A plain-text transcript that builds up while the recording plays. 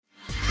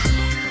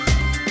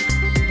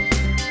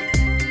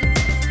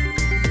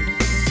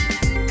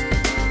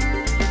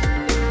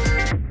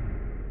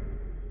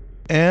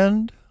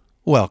and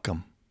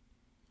welcome.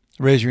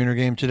 Raise your inner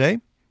game today.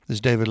 This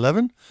is David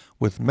Levin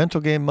with Mental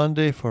Game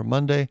Monday for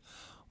Monday,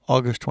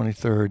 August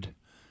 23rd,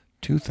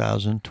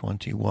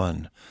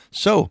 2021.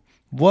 So,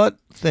 what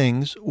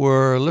things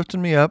were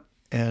lifting me up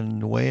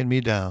and weighing me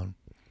down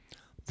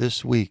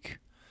this week?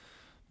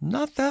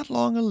 Not that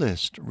long a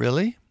list,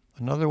 really.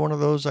 Another one of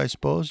those, I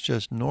suppose,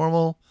 just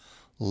normal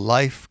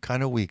life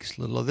kind of weeks.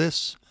 Little of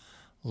this,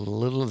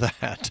 little of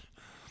that.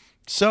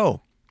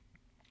 So,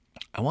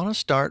 I want to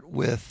start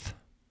with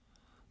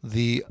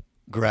the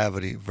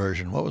gravity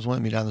version. What was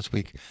weighing me down this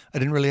week? I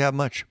didn't really have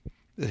much.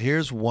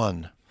 Here's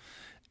one.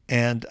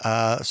 And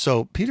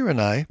so Peter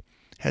and I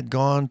had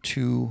gone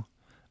to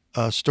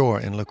a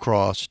store in La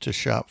Crosse to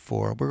shop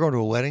for. We're going to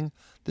a wedding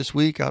this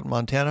week out in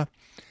Montana,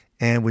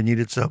 and we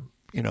needed some,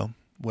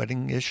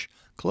 wedding-ish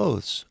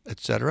clothes,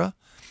 etc.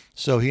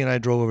 So he and I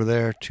drove over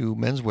there to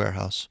Men's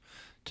Warehouse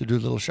to do a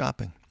little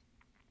shopping.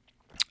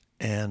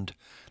 And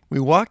we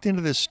walked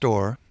into this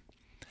store,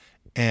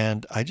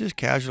 and I just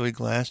casually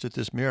glanced at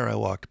this mirror I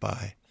walked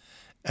by,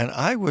 and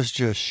I was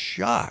just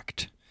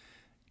shocked,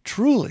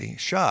 truly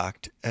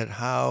shocked at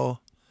how,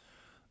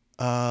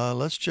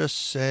 let's just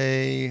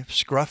say,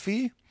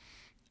 scruffy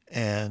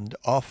and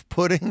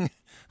off-putting.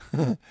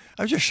 I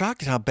was just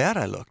shocked at how bad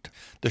I looked.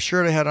 The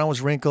shirt I had on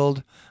was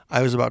wrinkled.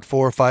 I was about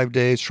 4 or 5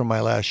 days from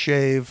my last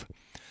shave.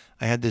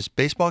 I had this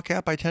baseball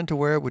cap I tend to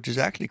wear, which is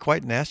actually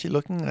quite nasty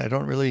looking, and I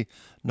don't really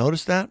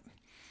notice that.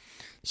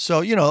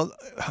 So,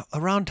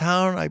 around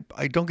town,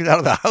 I don't get out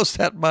of the house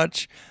that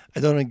much.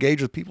 I don't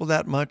engage with people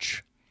that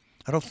much.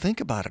 I don't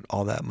think about it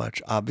all that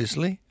much,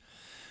 obviously.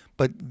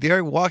 But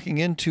they're walking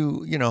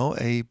into,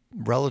 a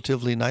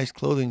relatively nice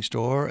clothing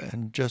store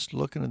and just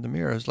looking in the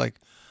mirror is like,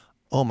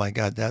 oh my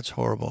God, that's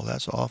horrible.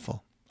 That's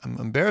awful. I'm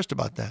embarrassed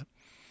about that.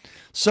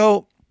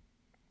 So,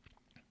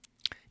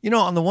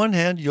 on the one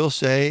hand, you'll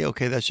say,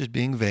 okay, that's just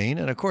being vain.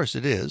 And of course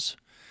it is.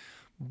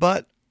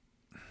 But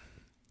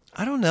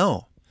I don't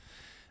know.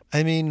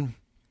 I mean,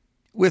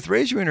 with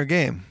Raise Your Inner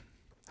Game,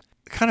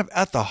 kind of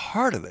at the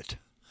heart of it,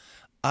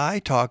 I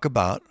talk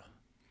about,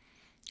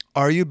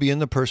 are you being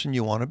the person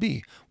you want to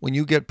be? When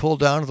you get pulled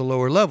down to the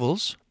lower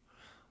levels,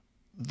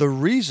 the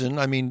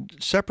reason,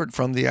 separate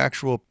from the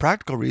actual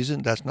practical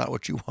reason, that's not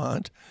what you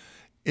want,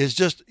 is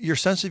just your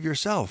sense of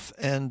yourself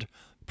and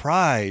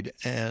pride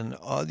and,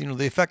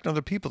 the effect on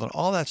other people and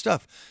all that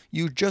stuff.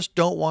 You just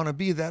don't want to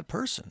be that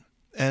person.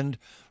 And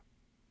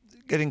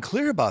getting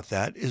clear about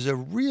that is a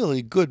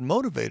really good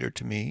motivator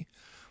to me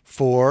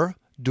for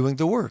doing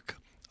the work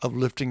of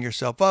lifting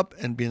yourself up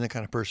and being the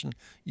kind of person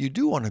you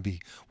do want to be.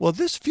 Well,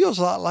 this feels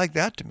a lot like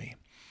that to me.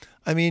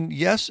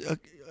 Yes,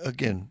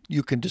 again,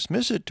 you can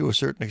dismiss it to a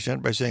certain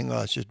extent by saying,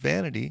 oh, it's just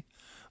vanity.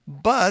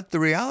 But the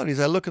reality is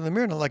I look in the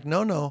mirror and I'm like,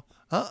 no,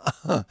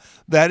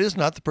 that is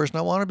not the person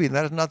I want to be.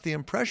 That is not the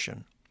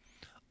impression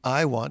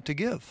I want to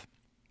give.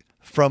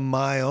 From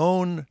my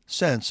own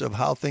sense of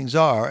how things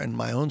are and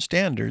my own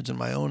standards and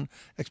my own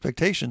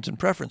expectations and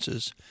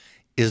preferences,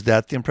 is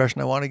that the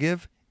impression I want to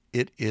give?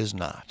 It is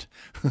not.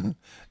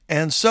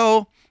 And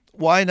so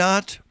why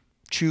not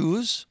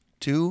choose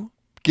to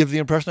give the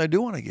impression I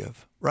do want to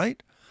give,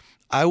 right?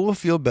 I will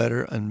feel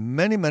better on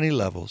many, many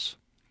levels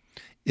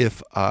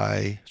if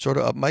I sort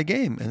of up my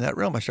game in that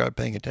realm. I start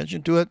paying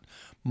attention to it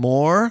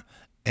more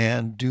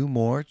and do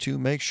more to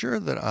make sure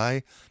that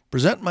I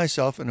present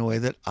myself in a way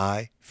that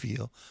I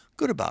feel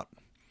good about.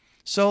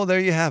 So there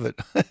you have it.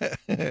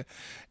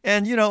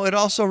 And, it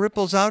also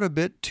ripples out a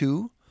bit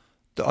to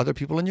the other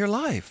people in your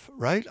life,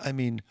 right?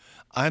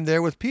 I'm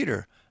there with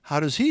Peter. How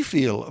does he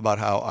feel about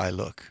how I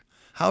look?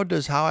 How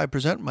does how I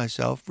present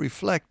myself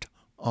reflect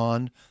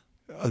on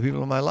other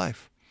people in my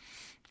life?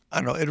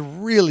 I don't know. It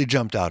really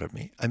jumped out at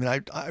me.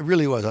 I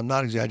really was. I'm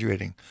not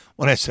exaggerating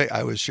when I say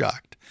I was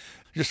shocked.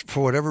 Just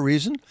for whatever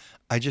reason,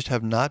 I just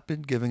have not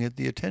been giving it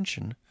the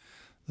attention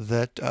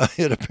that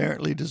it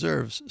apparently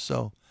deserves.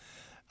 So,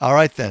 all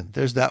right then,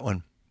 there's that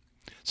one.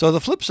 So the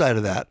flip side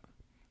of that,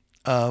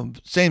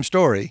 same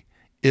story,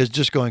 is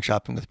just going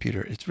shopping with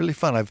Peter. It's really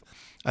fun.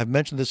 I've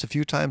mentioned this a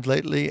few times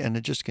lately, and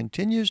it just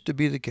continues to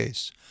be the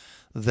case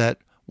that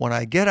when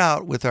I get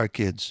out with our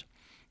kids,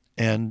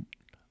 and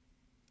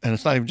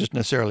it's not even just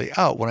necessarily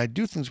out, when I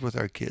do things with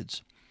our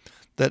kids,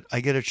 that I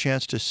get a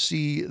chance to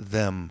see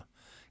them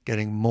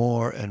getting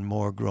more and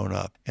more grown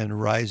up and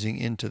rising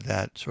into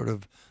that sort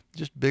of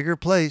just bigger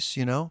place,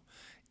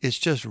 It's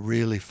just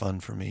really fun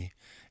for me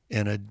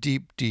in a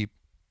deep, deep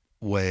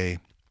way.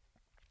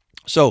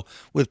 So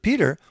with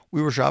Peter,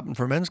 we were shopping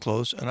for men's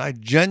clothes, and I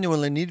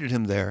genuinely needed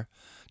him there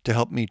to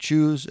help me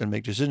choose and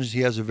make decisions.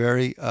 He has a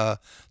very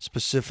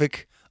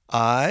specific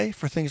eye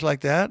for things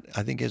like that.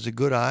 I think he has a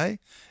good eye,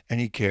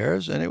 and he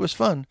cares, and it was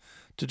fun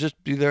to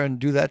just be there and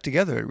do that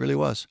together. It really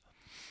was.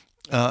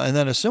 And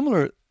then a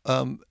similar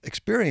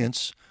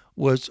experience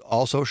was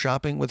also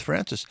shopping with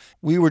Francis.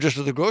 We were just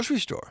at the grocery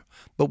store,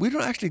 but we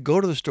don't actually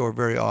go to the store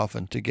very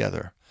often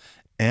together.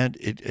 And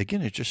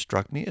it just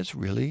struck me as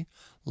really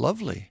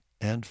lovely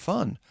and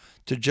fun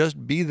to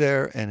just be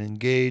there and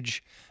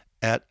engage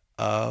at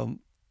a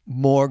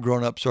more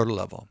grown-up sort of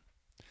level.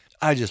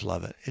 I just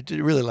love it. It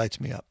really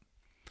lights me up.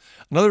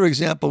 Another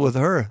example with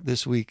her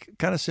this week,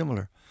 kind of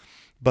similar,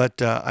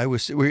 but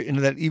we're in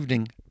that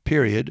evening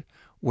period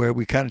where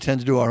we kind of tend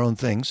to do our own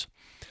things,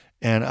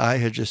 and I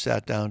had just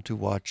sat down to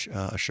watch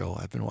a show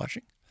I've been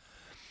watching,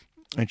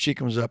 and she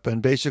comes up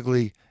and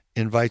basically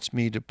invites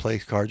me to play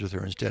cards with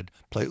her instead,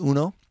 play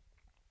Uno,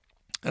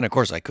 and of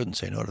course I couldn't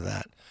say no to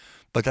that.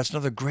 But that's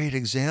another great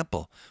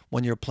example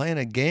when you're playing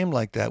a game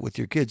like that with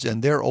your kids,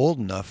 and they're old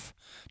enough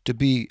to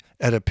be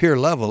at a peer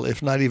level,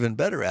 if not even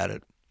better at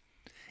it.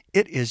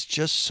 It is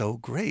just so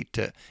great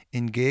to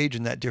engage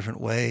in that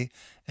different way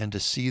and to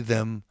see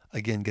them,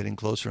 again, getting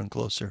closer and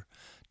closer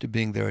to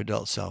being their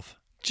adult self.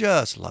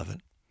 Just love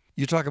it.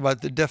 You talk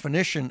about the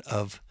definition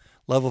of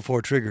level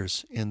 4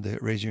 triggers in the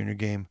Raise Your Inner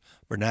Game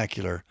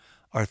vernacular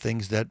are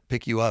things that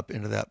pick you up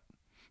into that,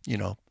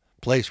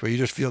 place where you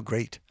just feel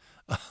great.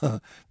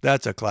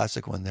 That's a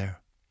classic one there.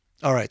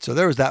 All right, so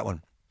there was that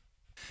one.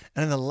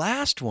 And then the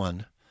last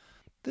one,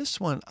 this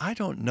one, I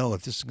don't know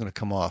if this is going to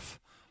come off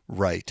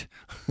right.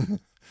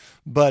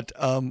 But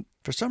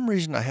for some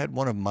reason, I had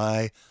one of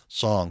my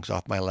songs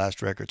off my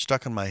last record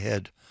stuck in my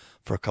head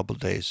for a couple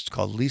of days. It's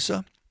called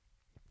Lisa.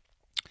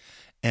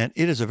 And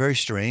it is a very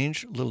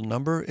strange little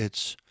number.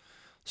 It's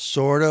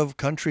sort of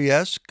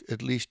country-esque,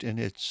 at least in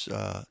its,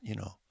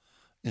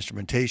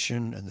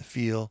 instrumentation and the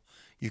feel.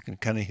 You can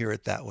kind of hear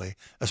it that way,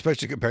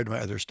 especially compared to my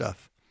other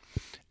stuff.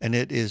 And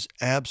it is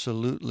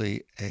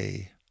absolutely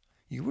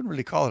you wouldn't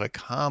really call it a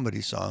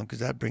comedy song because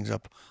that brings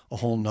up a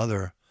whole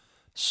nother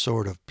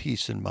sort of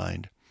piece in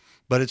mind.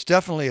 But it's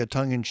definitely a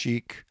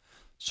tongue-in-cheek,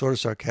 sort of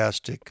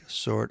sarcastic,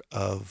 sort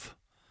of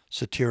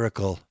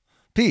satirical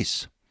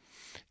piece.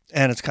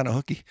 And it's kind of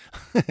hooky.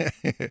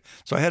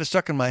 So I had it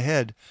stuck in my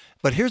head.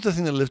 But here's the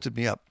thing that lifted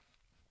me up,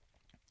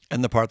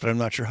 and the part that I'm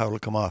not sure how it'll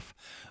come off.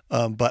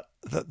 But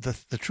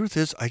the truth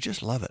is, I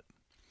just love it.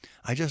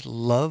 I just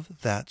love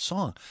that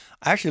song.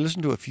 I actually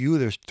listened to a few.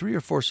 There's 3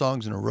 or 4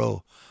 songs in a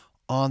row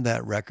on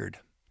that record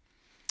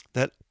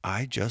that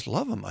I just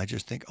love them. I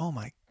just think, oh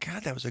my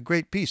God, that was a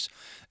great piece.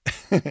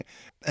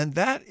 And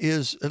that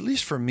is, at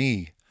least for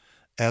me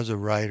as a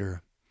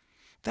writer,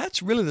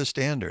 that's really the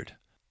standard.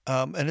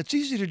 And it's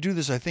easy to do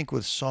this, I think,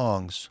 with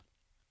songs.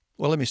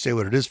 Well, let me say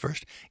what it is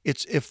first.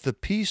 It's if the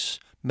piece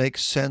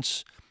makes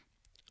sense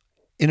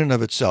in and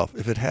of itself,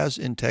 if it has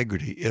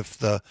integrity, if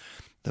the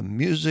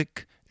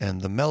music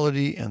and the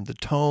melody and the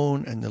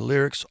tone and the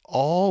lyrics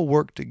all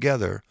work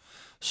together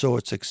so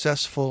it's a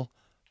successful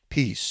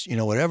piece.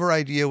 Whatever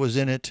idea was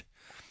in it,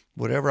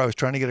 whatever I was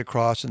trying to get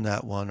across in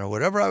that one, or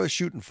whatever I was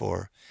shooting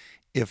for,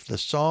 if the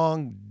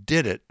song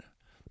did it,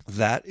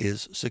 that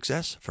is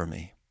success for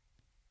me.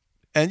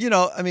 And,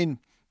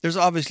 there's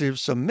obviously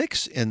some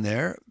mix in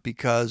there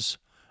because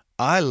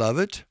I love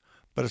it,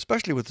 but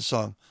especially with the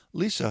song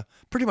Lisa,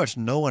 pretty much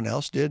no one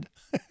else did.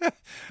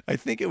 I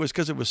think it was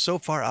because it was so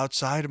far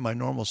outside of my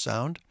normal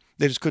sound.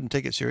 They just couldn't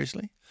take it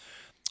seriously.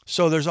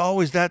 So there's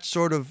always that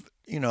sort of,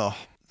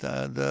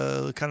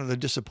 the kind of the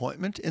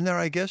disappointment in there,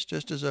 I guess,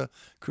 just as a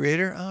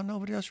creator. Oh,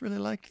 nobody else really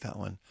liked that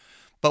one.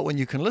 But when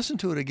you can listen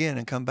to it again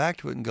and come back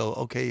to it and go,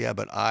 okay, yeah,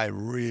 but I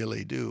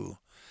really do.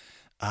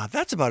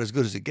 That's about as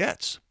good as it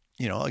gets,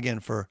 again,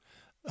 for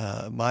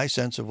my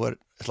sense of what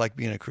it's like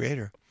being a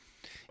creator.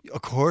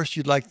 Of course,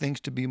 you'd like things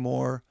to be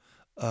more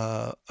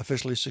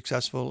officially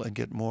successful and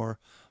get more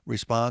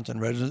response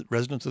and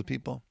resonance with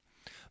people.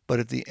 But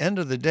at the end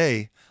of the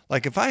day,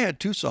 like if I had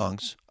 2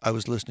 songs I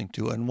was listening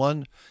to and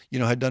one,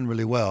 had done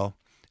really well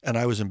and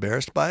I was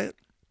embarrassed by it,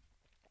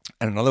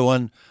 and another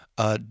one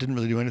didn't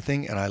really do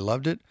anything and I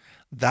loved it,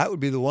 that would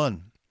be the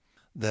one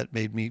that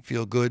made me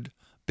feel good,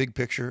 big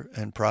picture,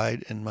 and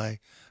pride in my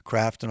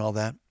craft and all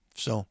that.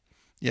 So,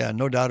 yeah,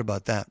 no doubt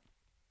about that.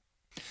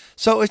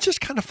 So it's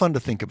just kind of fun to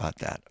think about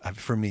that,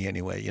 for me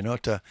anyway,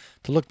 to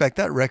look back.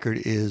 That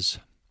record is,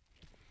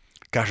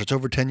 it's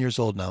over 10 years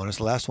old now, and it's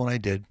the last one I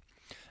did.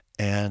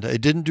 And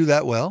it didn't do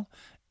that well.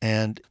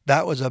 And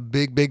that was a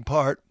big, big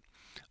part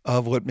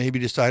of what made me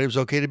decide it was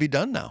okay to be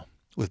done now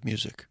with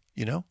music,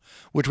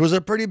 which was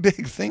a pretty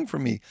big thing for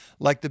me,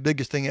 like the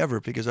biggest thing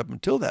ever, because up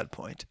until that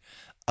point,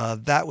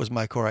 that was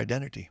my core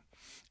identity.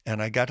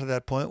 And I got to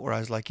that point where I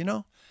was like,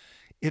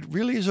 it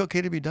really is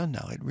okay to be done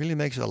now. It really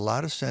makes a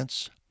lot of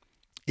sense.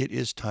 It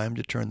is time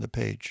to turn the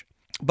page.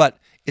 But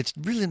it's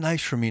really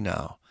nice for me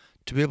now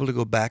to be able to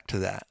go back to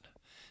that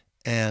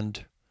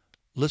and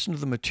listen to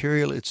the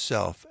material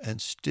itself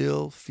and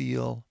still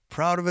feel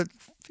proud of it,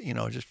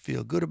 just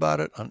feel good about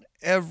it on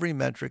every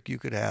metric you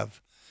could have,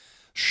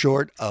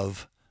 short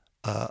of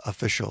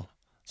official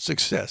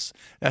success.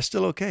 That's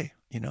still okay,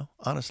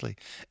 honestly.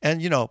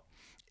 And,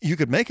 you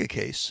could make a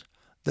case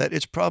that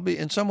it's probably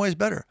in some ways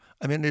better.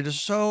 I mean, there's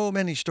so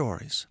many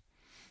stories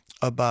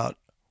about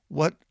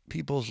what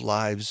people's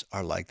lives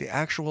are like, the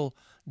actual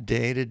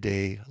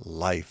day-to-day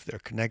life, their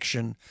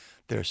connection,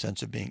 their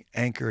sense of being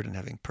anchored and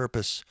having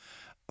purpose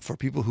for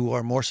people who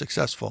are more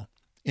successful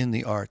in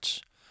the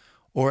arts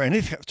or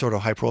any sort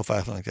of high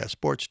profile thing like that,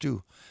 sports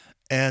too.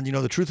 And,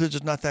 the truth is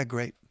it's not that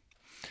great.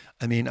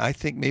 I mean, I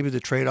think maybe the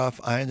trade-off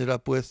I ended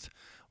up with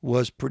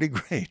was pretty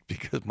great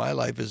because my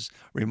life is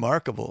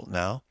remarkable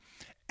now.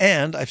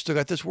 And I've still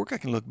got this work I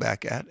can look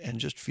back at and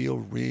just feel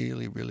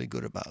really, really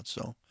good about.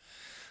 So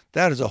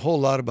that is a whole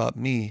lot about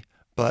me.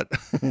 But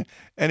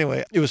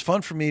anyway, it was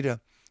fun for me to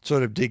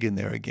sort of dig in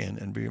there again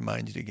and be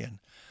reminded again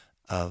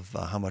of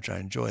how much I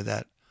enjoy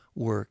that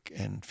work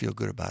and feel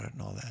good about it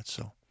and all that.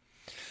 So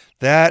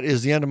that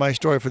is the end of my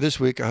story for this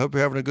week. I hope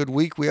you're having a good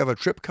week. We have a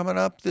trip coming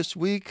up this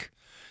week.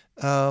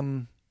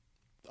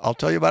 I'll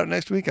tell you about it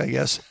next week, I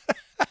guess,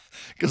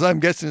 because I'm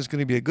guessing it's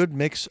going to be a good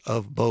mix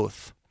of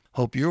both.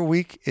 Hope your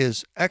week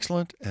is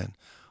excellent and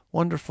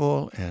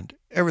wonderful and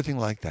everything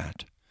like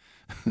that.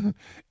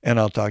 And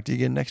I'll talk to you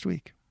again next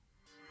week.